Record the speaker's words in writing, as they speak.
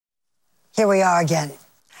Here we are again.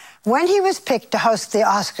 When he was picked to host the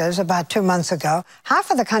Oscars about 2 months ago, half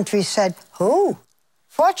of the country said, "Who?"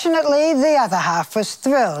 Fortunately, the other half was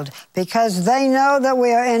thrilled because they know that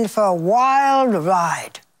we are in for a wild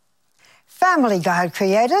ride. Family Guy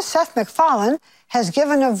creator Seth MacFarlane has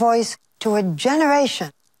given a voice to a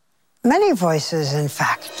generation. Many voices, in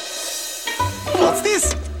fact. What's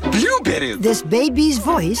this? Blueberries. This baby's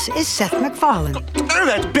voice is Seth MacFarlane. Oh,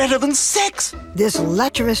 that's better than sex. This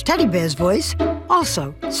lecherous teddy bear's voice,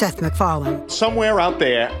 also Seth MacFarlane. Somewhere out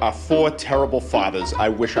there are 4 terrible fathers I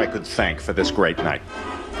wish I could thank for this great night.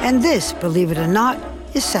 And this, believe it or not,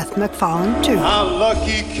 is Seth MacFarlane, too. How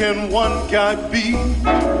lucky can one guy be?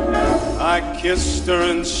 I kissed her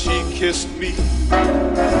and she kissed me.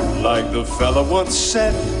 Like the fella once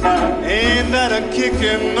said, ain't that a kick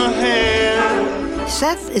in the head?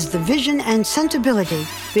 Seth is the vision and sensibility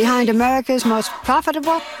behind America's most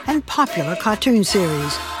profitable and popular cartoon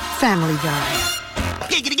series, Family Guy.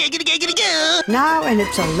 Now in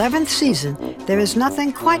its 11th season, there is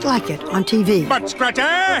nothing quite like it on TV. Butt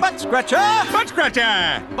scratcher! Butt scratcher! Butt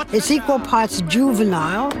scratcher! It's equal parts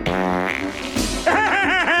juvenile,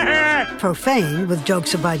 profane with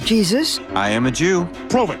jokes about Jesus. I am a Jew.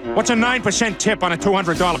 Prove it. What's a 9% tip on a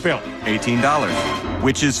 $200 bill? $18,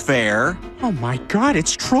 which is fair. Oh, my God,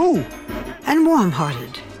 it's true. And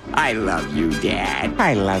warm-hearted. I love you, Dad.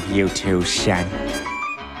 I love you too, son.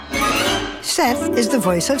 Seth is the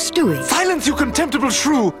voice of Stewie, Silence, you contemptible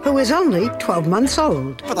shrew! who is only 12 months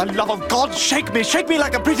old. For the love of God, shake me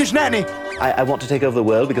like a British nanny! I want to take over the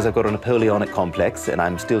world because I've got a Napoleonic complex and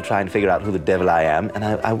I'm still trying to figure out who the devil I am, and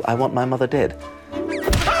I want my mother dead.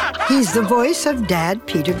 He's the voice of Dad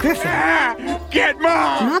Peter Griffin. Get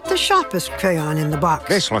Mom! Not the sharpest crayon in the box.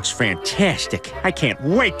 This looks fantastic. I can't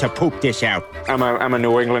wait to poop this out. I'm a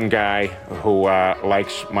New England guy who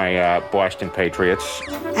likes my Boston Patriots.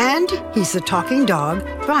 And he's the talking dog,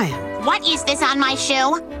 Brian. What is this on my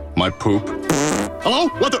shoe? My poop. Hello?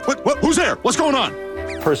 What? Who's there? What's going on?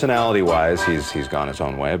 Personality-wise, he's gone his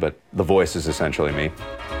own way, but the voice is essentially me.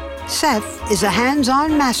 Seth is a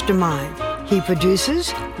hands-on mastermind. He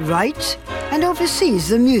produces, writes, and oversees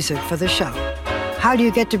the music for the show. How do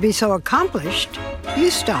you get to be so accomplished?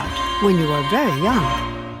 You start when you are very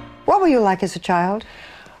young. What were you like as a child?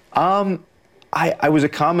 I was a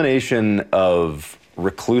combination of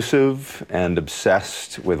reclusive and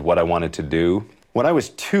obsessed with what I wanted to do. When I was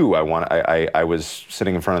 2, I was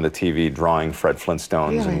sitting in front of the TV drawing Fred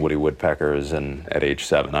Flintstones and Woody Woodpeckers, and at age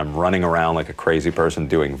 7, I'm running around like a crazy person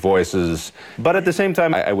doing voices. But at the same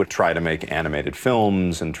time, I would try to make animated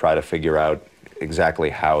films and try to figure out exactly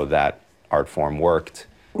how that art form worked.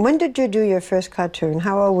 When did you do your first cartoon?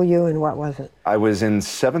 How old were you and what was it? I was in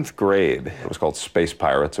 7th grade. It was called Space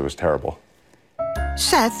Pirates. It was terrible.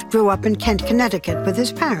 Seth grew up in Kent, Connecticut with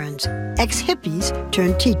his parents, ex-hippies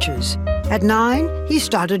turned teachers. At 9, he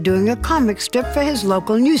started doing a comic strip for his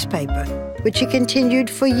local newspaper, which he continued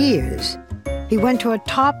for years. He went to a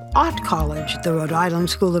top art college, the Rhode Island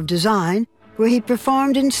School of Design, where he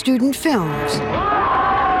performed in student films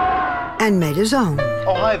and made his own.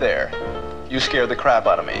 Oh, hi there. You scared the crap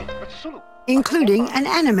out of me. Including an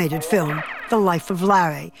animated film, The Life of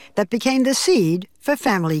Larry, that became the seed for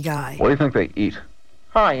Family Guy. What do you think they eat?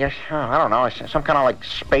 Oh, yes, I don't know. It's some kind of like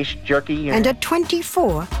space jerky. And at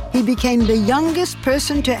 24, he became the youngest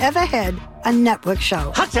person to ever head a network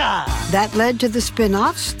show. Hotcha! That led to the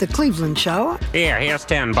spin-offs, The Cleveland Show. Here's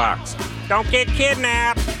 $10. Don't get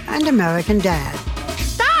kidnapped. And American Dad.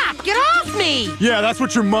 Stop! Get off me! Yeah, that's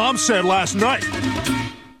what your mom said last night.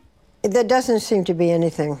 There doesn't seem to be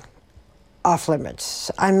anything off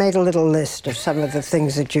limits. I made a little list of some of the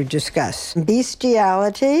things that you discuss.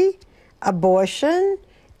 Bestiality, abortion,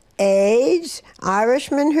 AIDS,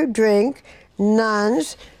 Irishmen who drink,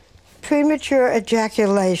 nuns, premature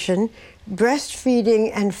ejaculation,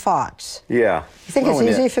 breastfeeding, and farts. Yeah. You think it's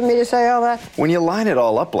easy for me to say all that? When you line it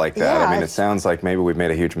all up like that, Yeah, I mean, it sounds like maybe we've made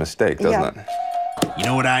a huge mistake, doesn't it? You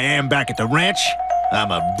know what I am back at the ranch? I'm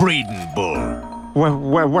a breeding bull.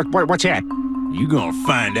 What's that? You gonna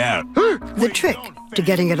find out. The trick to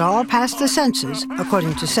getting it all past the censors,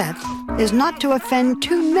 according to Seth, is not to offend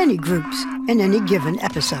too many groups in any given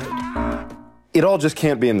episode. It all just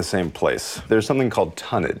can't be in the same place. There's something called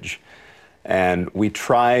tonnage, and we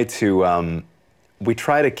try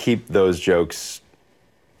to keep those jokes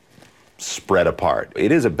spread apart.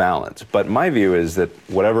 It is a balance, but my view is that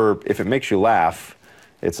if it makes you laugh,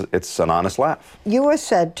 it's an honest laugh. You were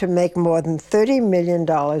said to make more than $30 million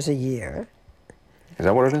a year. Is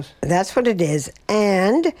that what it is? That's what it is.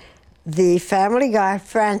 And the Family Guy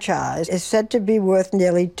franchise is said to be worth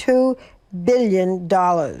nearly $2 billion.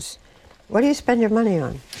 What do you spend your money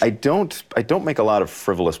on? I don't make a lot of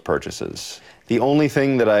frivolous purchases. The only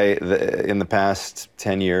thing that in the past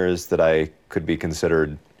 10 years that I could be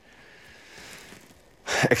considered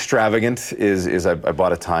extravagant is I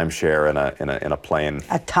bought a timeshare in a plane.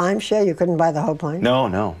 A timeshare? You couldn't buy the whole plane? No.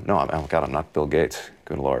 Oh God, I'm not Bill Gates.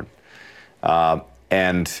 Good Lord.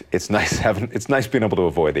 And it's nice being able to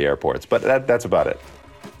avoid the airports, but that's about it.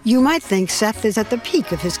 You might think Seth is at the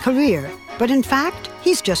peak of his career, but in fact,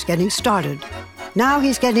 he's just getting started. Now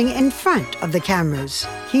he's getting in front of the cameras.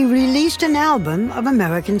 He released an album of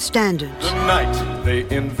American standards. The night they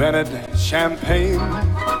invented champagne,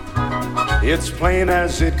 it's plain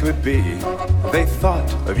as it could be. They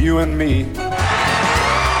thought of you and me.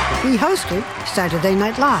 He hosted Saturday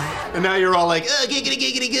Night Live. And now you're all like, giggity,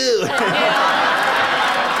 giggity, goo.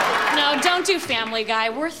 No, don't do Family Guy.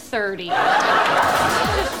 We're 30.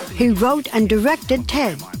 He wrote and directed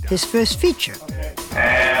Ted, his first feature,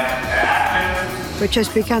 which has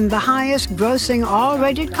become the highest-grossing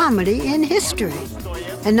R-rated comedy in history.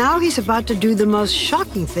 And now he's about to do the most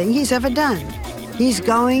shocking thing he's ever done. He's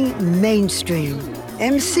going mainstream,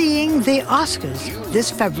 emceeing the Oscars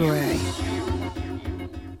this February.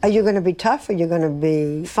 Are you going to be tough? Are you going to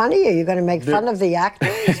be funny? Are you going to make fun of the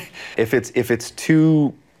actors? If it's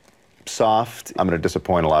too soft, I'm going to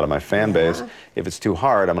disappoint a lot of my fan base. If it's too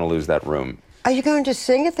hard, I'm going to lose that room. Are you going to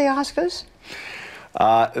sing at the Oscars?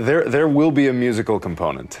 There will be a musical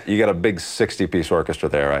component. You got a big 60-piece orchestra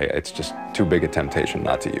there. It's just too big a temptation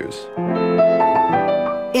not to use.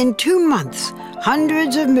 In 2 months,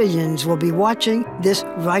 hundreds of millions will be watching this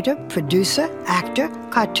writer, producer, actor,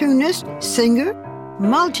 cartoonist, singer,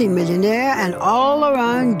 multimillionaire, and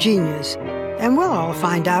all-around genius. And we'll all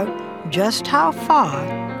find out just how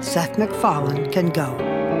far Seth MacFarlane can go.